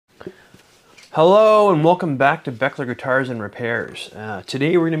Hello and welcome back to Beckler Guitars and Repairs.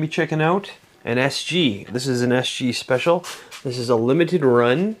 Today we're going to be checking out an SG. This is an SG special. This is a limited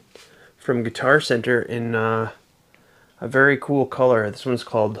run from Guitar Center in a very cool color. This one's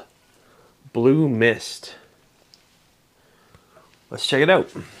called Blue Mist. Let's check it out.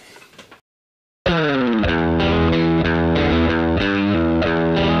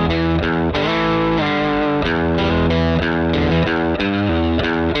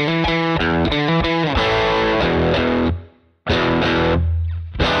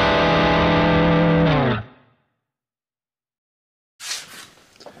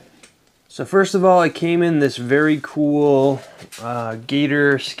 So first of all, it came in this very cool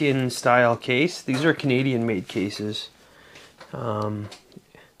gator skin style case. These are Canadian made cases. Yeah,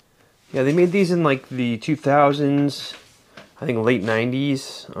 they made these in like the 2000s, I think late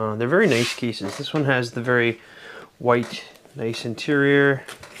 90s. They're very nice cases. This one has the very white, nice interior.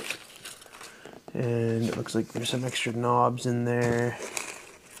 And it looks like there's some extra knobs in there.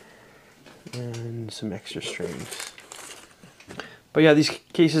 And some extra strings. But yeah, these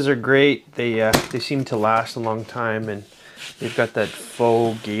cases are great. They seem to last a long time, and they've got that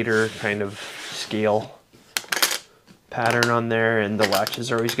faux gator kind of scale pattern on there, and the latches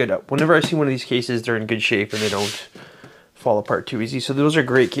are always good. Whenever I see one of these cases, they're in good shape and they don't fall apart too easy. So those are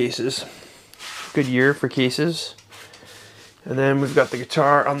great cases. Good year for cases. And then we've got the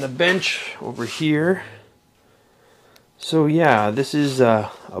guitar on the bench over here. So yeah, this is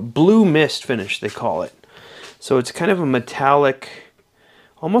a blue mist finish, they call it. So it's kind of a metallic,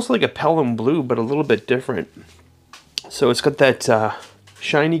 almost like a Pelham blue, but a little bit different. So it's got that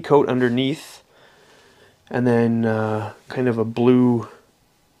shiny coat underneath, and then kind of a blue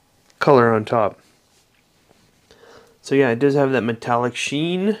color on top. So yeah, it does have that metallic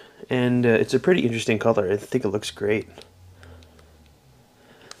sheen, and it's a pretty interesting color. I think it looks great.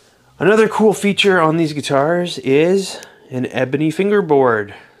 Another cool feature on these guitars is an ebony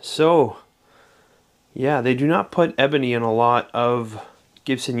fingerboard. So yeah, they do not put ebony in a lot of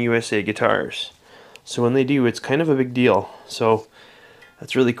Gibson USA guitars. So when they do, it's kind of a big deal. So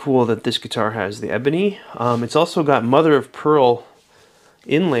that's really cool that this guitar has the ebony. It's also got mother of pearl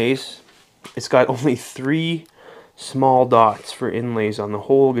inlays. It's got only 3 small dots for inlays on the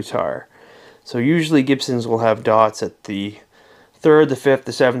whole guitar. So usually Gibsons will have dots at the 3rd, the 5th,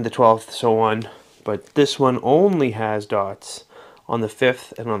 the 7th, the 12th, so on. But this one only has dots on the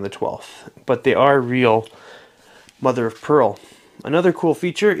 5th and on the 12th, but they are real mother of pearl. Another cool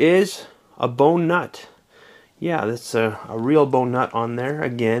feature is a bone nut. Yeah, that's a real bone nut on there.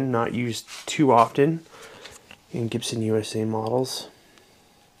 Again, not used too often in Gibson USA models.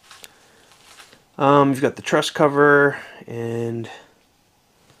 You've got the truss cover and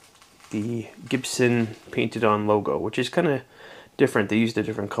the Gibson painted on logo, which is kind of different. They used a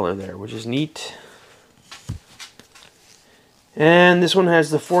different color there, which is neat. And this one has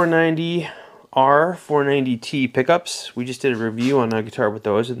the 490R, 490T pickups. We just did a review on a guitar with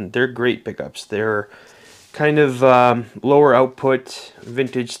those, and they're great pickups. They're kind of lower output,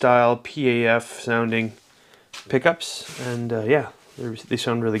 vintage style, PAF sounding pickups. And yeah, they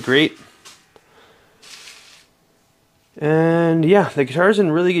sound really great. And yeah, the guitar's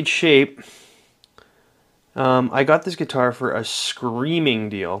in really good shape. I got this guitar for a screaming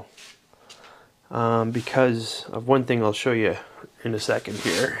deal. Because of one thing I'll show you in a second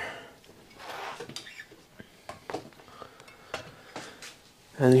here.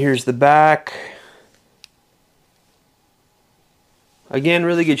 And here's the back. Again,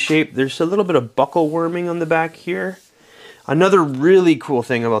 really good shape. There's a little bit of buckle worming on the back here. Another really cool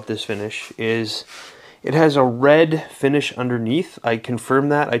thing about this finish is it has a red finish underneath. I confirmed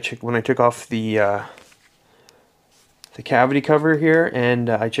that. I checked when I took off the cavity cover here, and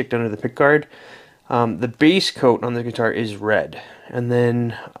I checked under the pickguard. The base coat on the guitar is red, and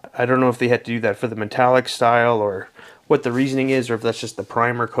then I don't know if they had to do that for the metallic style or what the reasoning is, or if that's just the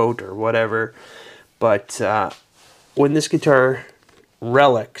primer coat or whatever. But when this guitar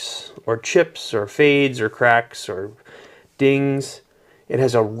relics or chips or fades or cracks or dings, it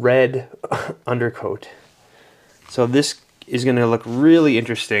has a red undercoat. So this is going to look really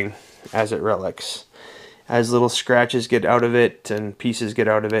interesting as it relics. As little scratches get out of it and pieces get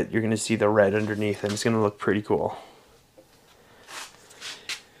out of it, you're going to see the red underneath, and it's going to look pretty cool.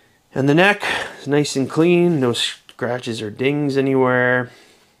 And the neck is nice and clean, no scratches or dings anywhere.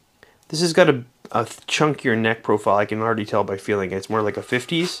 This has got a chunkier neck profile. I can already tell by feeling it. It's more like a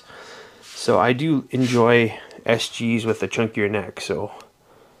 50s. So I do enjoy SGs with a chunkier neck. So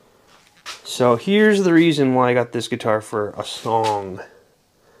here's the reason why I got this guitar for a song.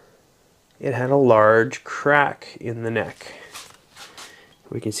 It had a large crack in the neck.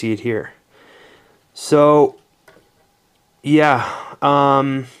 We can see it here. So yeah,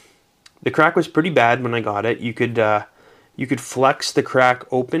 the crack was pretty bad when I got it. You could flex the crack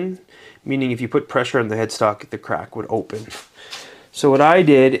open, meaning if you put pressure on the headstock, the crack would open. So what I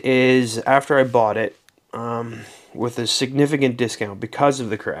did is, after I bought it, with a significant discount because of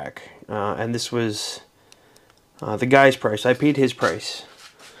the crack, and this was the guy's price. I paid his price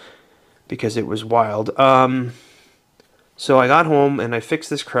because it was wild. So I got home and I fixed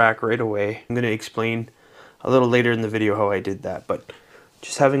this crack right away. I'm going to explain a little later in the video how I did that, but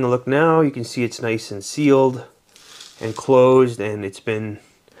just having a look now, you can see it's nice and sealed and closed, and it's been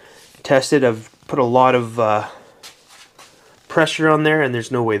tested. I've put a lot of pressure on there, and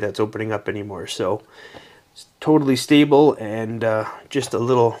there's no way that's opening up anymore. So it's totally stable, and just a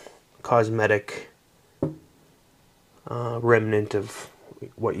little cosmetic remnant of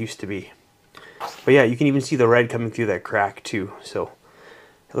what used to be. But yeah, you can even see the red coming through that crack too, so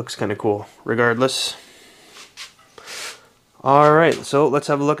it looks kind of cool regardless. Alright, so let's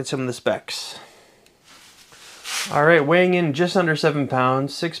have a look at some of the specs. Alright, weighing in just under 7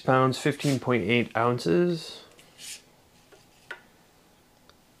 pounds, 6 pounds, 15.8 ounces.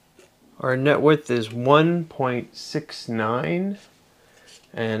 Our net width is 1.69,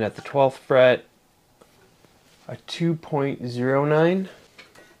 and at the 12th fret, a 2.09.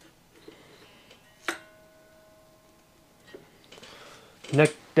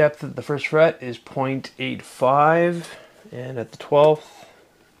 Neck depth at the first fret is 0.85, and at the 12th,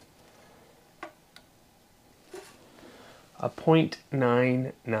 a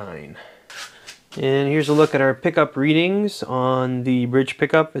 0.99. And here's a look at our pickup readings. On the bridge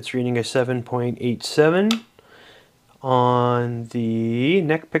pickup, it's reading a 7.87. On the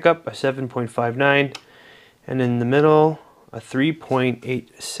neck pickup, a 7.59. And in the middle, a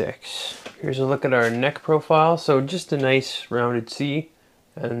 3.86. Here's a look at our neck profile. So just a nice rounded C,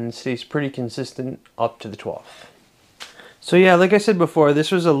 and stays pretty consistent up to the 12th. So yeah, like I said before, this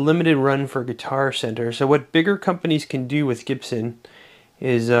was a limited run for Guitar Center. So what bigger companies can do with Gibson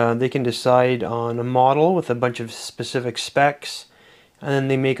is they can decide on a model with a bunch of specific specs, and then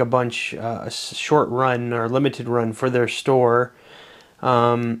they make a bunch, a short run or limited run for their store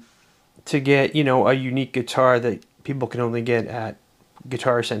to get, you know, a unique guitar that people can only get at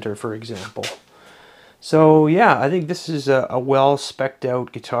Guitar Center, for example. So yeah, I think this is a well spec'd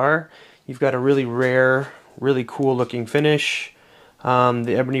out guitar. You've got a really rare, really cool looking finish.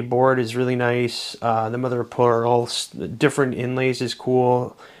 The ebony board is really nice. The mother of pearl, different inlays is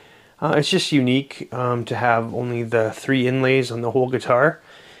cool. It's just unique to have only the 3 inlays on the whole guitar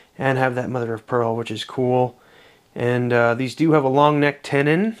and have that mother of pearl, which is cool. And these do have a long neck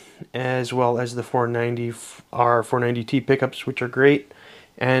tenon, as well as the 490R 490T pickups, which are great,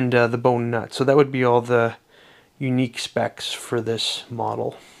 and the bone nut. So that would be all the unique specs for this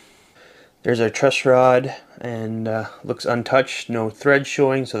model. There's our truss rod, and looks untouched, no thread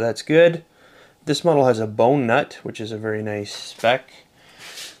showing, so that's good. This model has a bone nut, which is a very nice spec.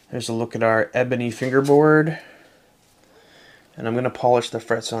 There's a look at our ebony fingerboard, and I'm going to polish the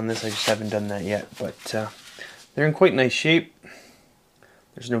frets on this. I just haven't done that yet, but they're in quite nice shape.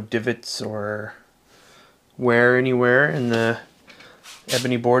 There's no divots or wear anywhere, and the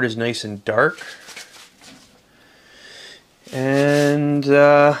ebony board is nice and dark. And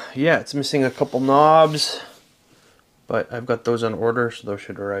yeah, it's missing a couple knobs, but I've got those on order, so those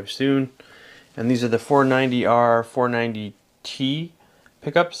should arrive soon. And these are the 490R 490T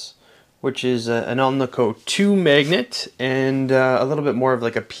pickups, which is an Alnico 2 magnet and a little bit more of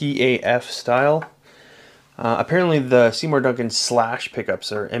like a PAF style. Apparently the Seymour Duncan Slash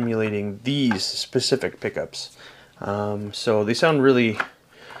pickups are emulating these specific pickups. So they sound really,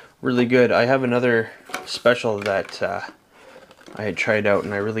 really good. I have another special that I had tried out,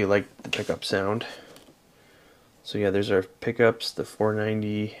 and I really liked the pickup sound. So yeah, there's our pickups, the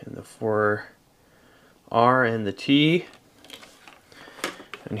 490 and the 4R and the T.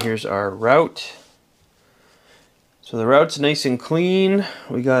 And here's our route. So the route's nice and clean.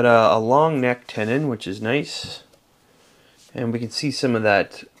 We got a long neck tenon, which is nice. And we can see some of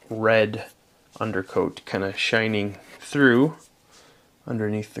that red undercoat kind of shining through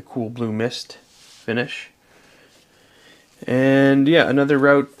underneath the cool blue mist finish. And yeah, another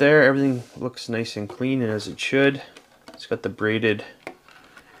route there. Everything looks nice and clean, as it should. It's got the braided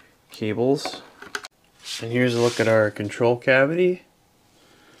cables. And here's a look at our control cavity.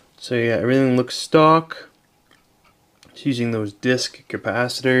 So yeah, everything looks stock. It's using those disc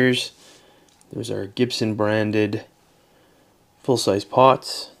capacitors. There's our Gibson branded full-size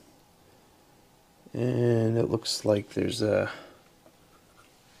pots. And it looks like there's a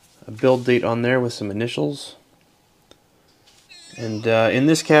build date on there with some initials. And in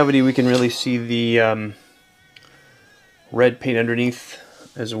this cavity we can really see the red paint underneath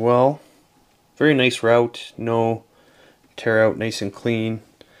as well. Very nice route, no tear out, nice and clean.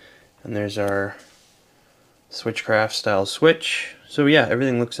 And there's our Switchcraft style switch. So yeah,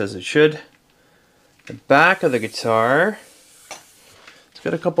 everything looks as it should. The back of the guitar, it's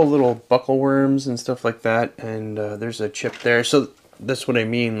got a couple little buckle worms and stuff like that, and there's a chip there. So that's what I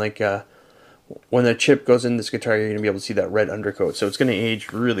mean, like when the chip goes in this guitar, you're going to be able to see that red undercoat. So it's going to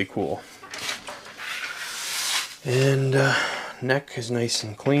age really cool. And neck is nice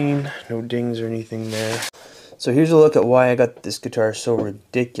and clean, no dings or anything there. So here's a look at why I got this guitar so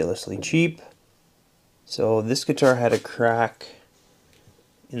ridiculously cheap. So this guitar had a crack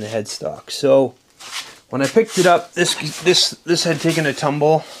in the headstock. So when I picked it up, this had taken a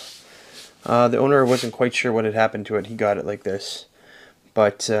tumble. The owner wasn't quite sure what had happened to it. He got it like this.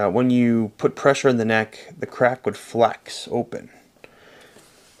 But when you put pressure on the neck, the crack would flex open.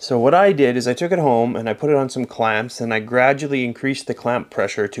 So what I did is I took it home and I put it on some clamps, and I gradually increased the clamp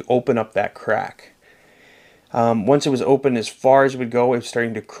pressure to open up that crack. Once it was open as far as it would go, it was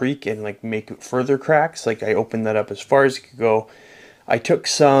starting to creak and like make further cracks. Like I opened that up as far as it could go. I took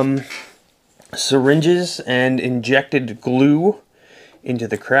some syringes and injected glue into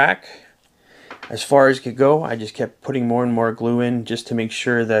the crack. As far as it could go, I just kept putting more and more glue in just to make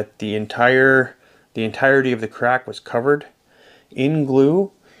sure that the entirety of the crack was covered in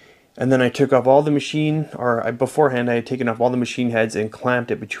glue. And then I took off all the beforehand I had taken off all the machine heads and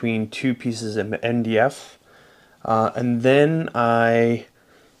clamped it between two pieces of MDF. And then I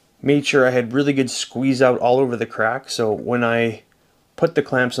made sure I had really good squeeze out all over the crack. So when I put the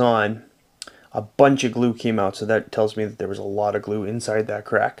clamps on, a bunch of glue came out. So that tells me that there was a lot of glue inside that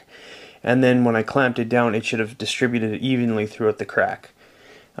crack. And then when I clamped it down, it should have distributed it evenly throughout the crack.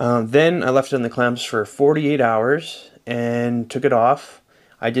 Then I left it on the clamps for 48 hours and took it off.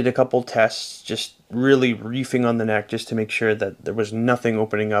 I did a couple tests, just really reefing on the neck just to make sure that there was nothing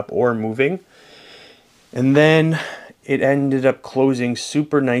opening up or moving. And then it ended up closing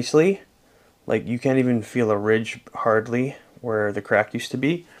super nicely. Like you can't even feel a ridge hardly where the crack used to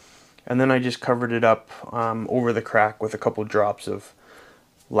be. And then I just covered it up over the crack with a couple drops of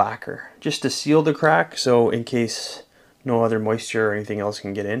lacquer just to seal the crack, so in case no other moisture or anything else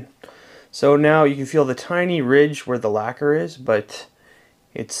can get in. So now you can feel the tiny ridge where the lacquer is, but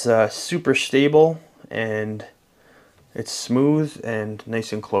it's super stable and it's smooth and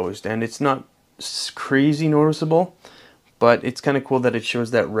nice and closed, and it's not crazy noticeable, but it's kind of cool that it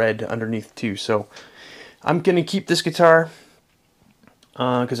shows that red underneath too. So I'm gonna keep this guitar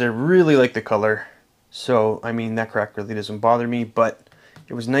because I really like the color. So I mean, that crack really doesn't bother me, but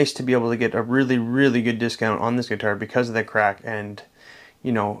it was nice to be able to get a really good discount on this guitar because of that crack, and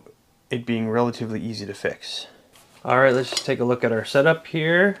you know, it being relatively easy to fix. Alright, let's just take a look at our setup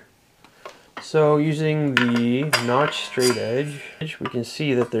here. So using the notch straight edge, we can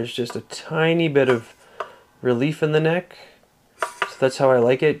see that there's just a tiny bit of relief in the neck. So that's how I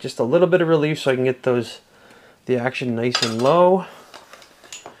like it, just a little bit of relief so I can get the action nice and low.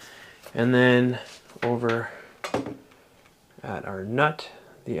 And then over at our nut,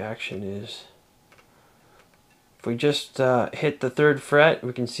 the action is, if we just hit the 3rd fret,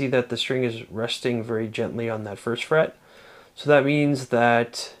 we can see that the string is resting very gently on that 1st fret. So that means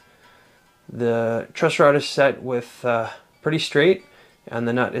that the truss rod is set with pretty straight, and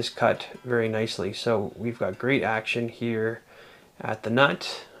the nut is cut very nicely. So we've got great action here at the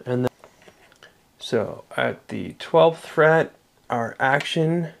nut. And then, so at the 12th fret, our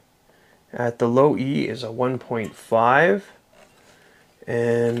action at the low E is a 1.5,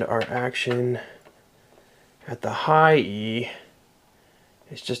 and our action at the high E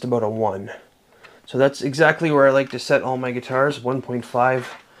is just about a 1. So that's exactly where I like to set all my guitars, 1.5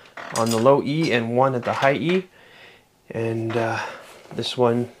 on the low E and 1 at the high E. And this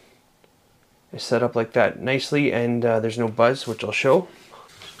one is set up like that nicely, and there's no buzz, which I'll show.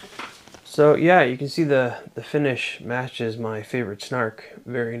 So yeah, you can see the finish matches my favorite snark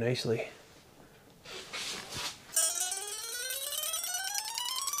very nicely.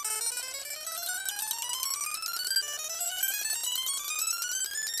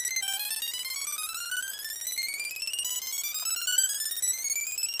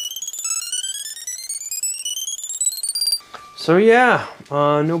 So yeah,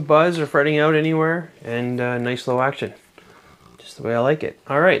 no buzz or fretting out anywhere, and nice low action. Just the way I like it.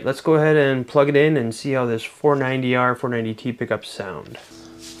 Alright, let's go ahead and plug it in and see how this 490R, 490T pickups sound.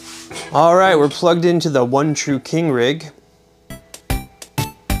 Alright, we're plugged into the One True King rig.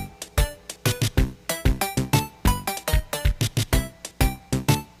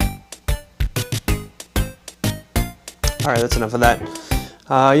 All right, that's enough of that.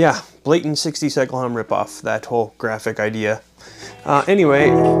 Yeah, blatant 60 cycle hum ripoff, that whole graphic idea. Anyway,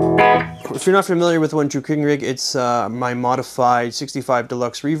 if you're not familiar with One True King Rig, it's my modified 65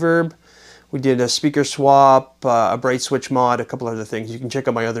 Deluxe reverb. We did a speaker swap, a bright switch mod, a couple other things. You can check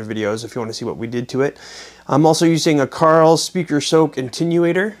out my other videos if you want to see what we did to it. I'm also using a Carl speaker soak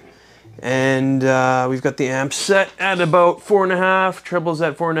attenuator. And we've got the amp set at about 4.5, trebles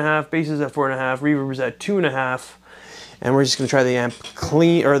at 4.5, basses at 4.5, reverbs at 2.5. And we're just gonna try the amp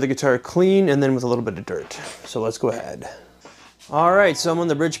clean, or the guitar clean, and then with a little bit of dirt. So let's go ahead. All right, so I'm on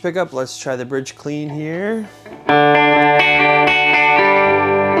the bridge pickup. Let's try the bridge clean here.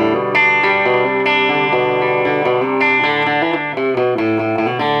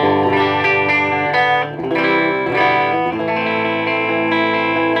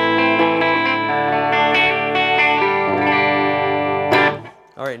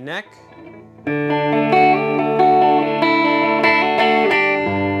 All right, neck.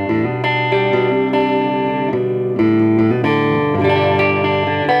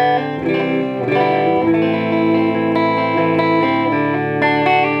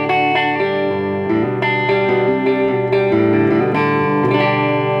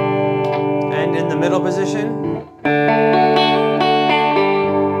 And in the middle position.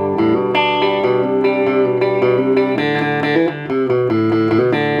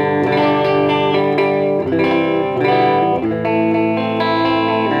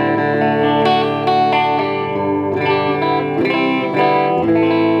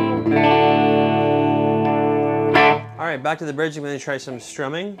 All right, back to the bridge. I'm going to try some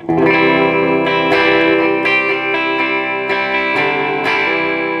strumming.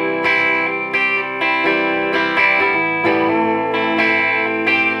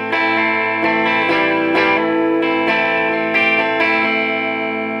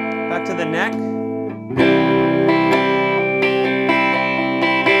 Back to the neck.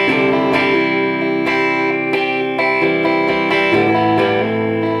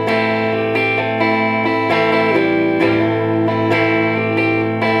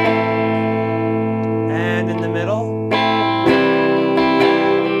 And in the middle.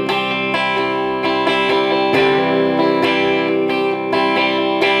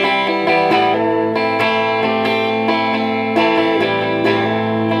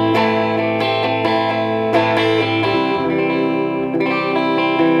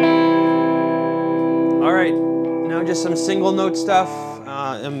 All right, now just some single note stuff.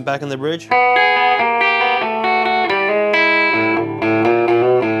 I'm back on the bridge.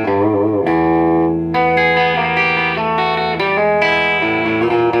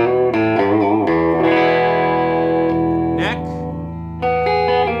 Neck.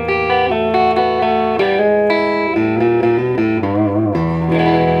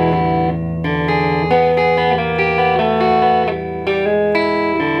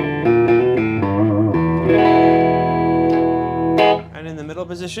 And in the middle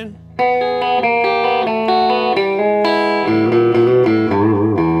position.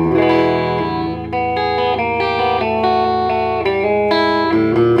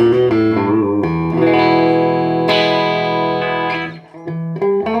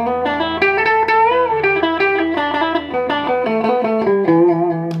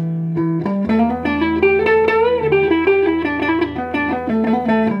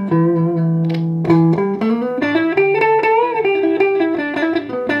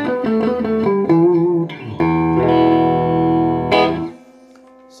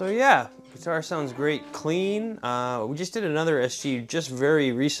 So yeah, guitar sounds great clean. We just did another SG just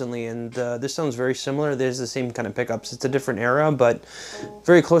very recently, and this sounds very similar. There's the same kind of pickups. It's a different era, but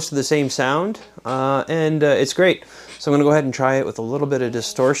very close to the same sound, and it's great. So I'm gonna go ahead and try it with a little bit of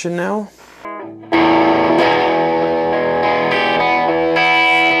distortion now.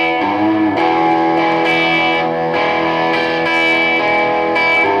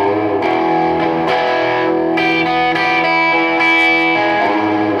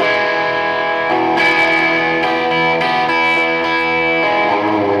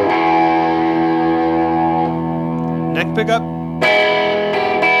 Neck pickup.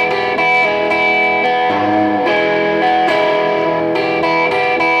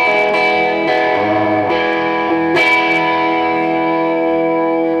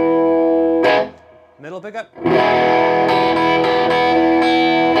 Middle pickup.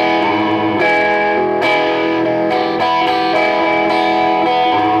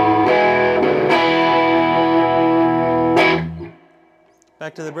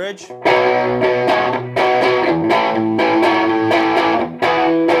 Back to the bridge.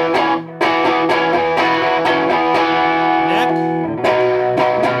 Neck.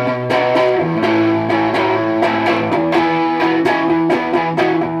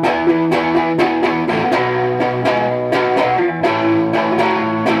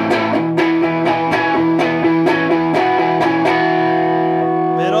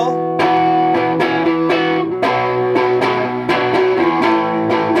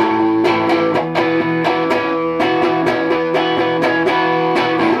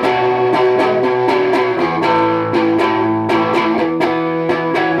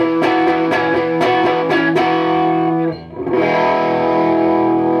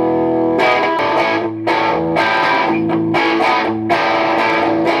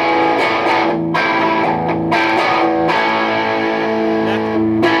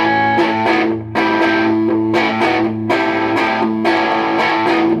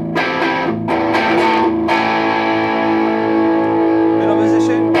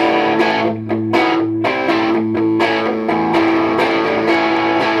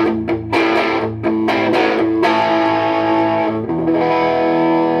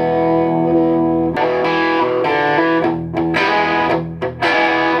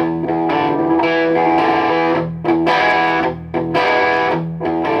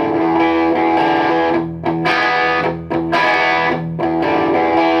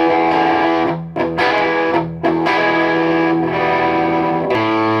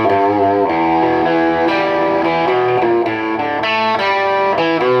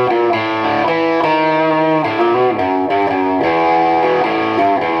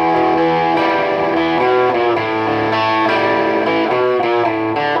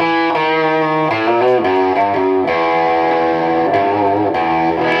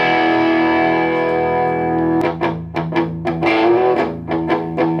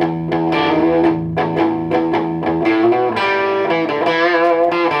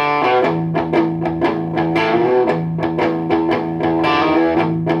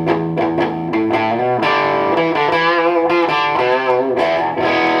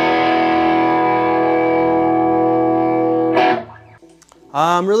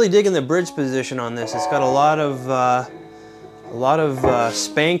 I'm really digging the bridge position on this. It's got a lot of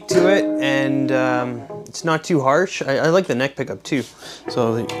spank to it, and it's not too harsh. I like the neck pickup too.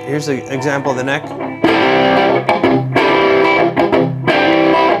 So here's an example of the neck.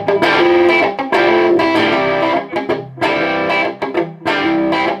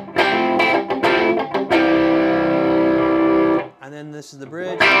 And then this is the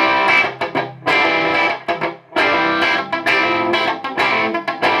bridge.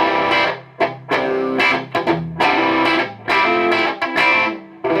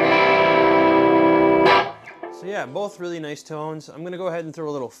 So yeah, both really nice tones. I'm gonna go ahead and throw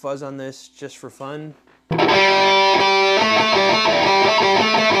a little fuzz on this just for fun.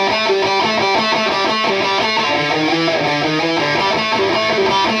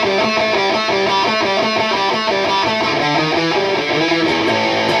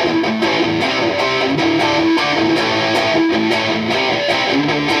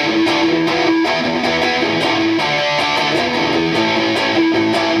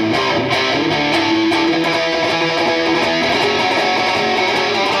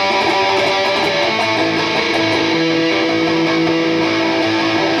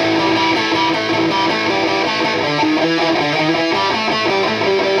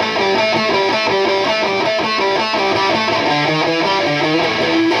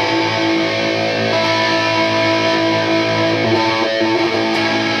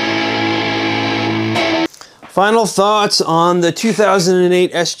 Final thoughts on the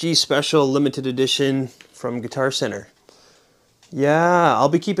 2008 SG Special Limited Edition from Guitar Center. Yeah, I'll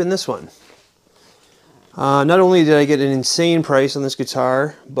be keeping this one. Not only did I get an insane price on this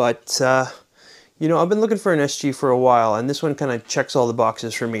guitar, but you know, I've been looking for an SG for a while, and this one kind of checks all the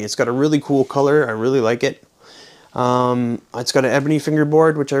boxes for me. It's got a really cool color. I really like it. It's got an ebony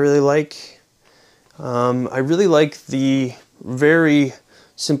fingerboard, which I really like. I really like the very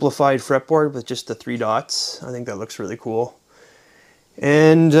simplified fretboard with just the 3 dots. I think that looks really cool.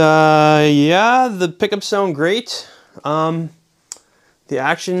 And yeah, the pickups sound great. The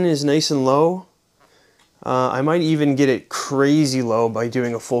action is nice and low. I might even get it crazy low by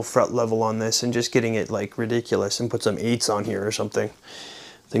doing a full fret level on this and just getting it like ridiculous and put some 8s on here or something.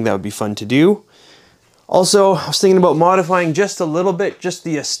 I think that would be fun to do. Also, I was thinking about modifying just a little bit, just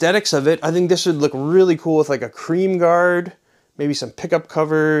the aesthetics of it. I think this would look really cool with like a cream guard, maybe some pickup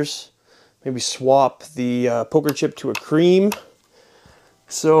covers, maybe swap the poker chip to a cream.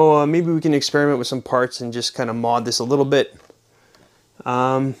 So maybe we can experiment with some parts and just kind of mod this a little bit,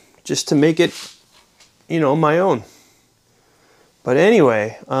 just to make it, you know, my own. But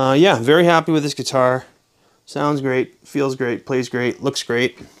anyway, yeah, very happy with this guitar. Sounds great, feels great, plays great, looks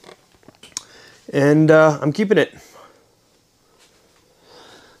great. And I'm keeping it.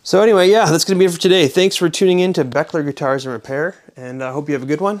 So anyway, yeah, that's going to be it for today. Thanks for tuning in to Beckler Guitars and Repair, and I hope you have a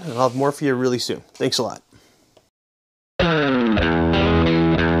good one, and I'll have more for you really soon. Thanks a lot.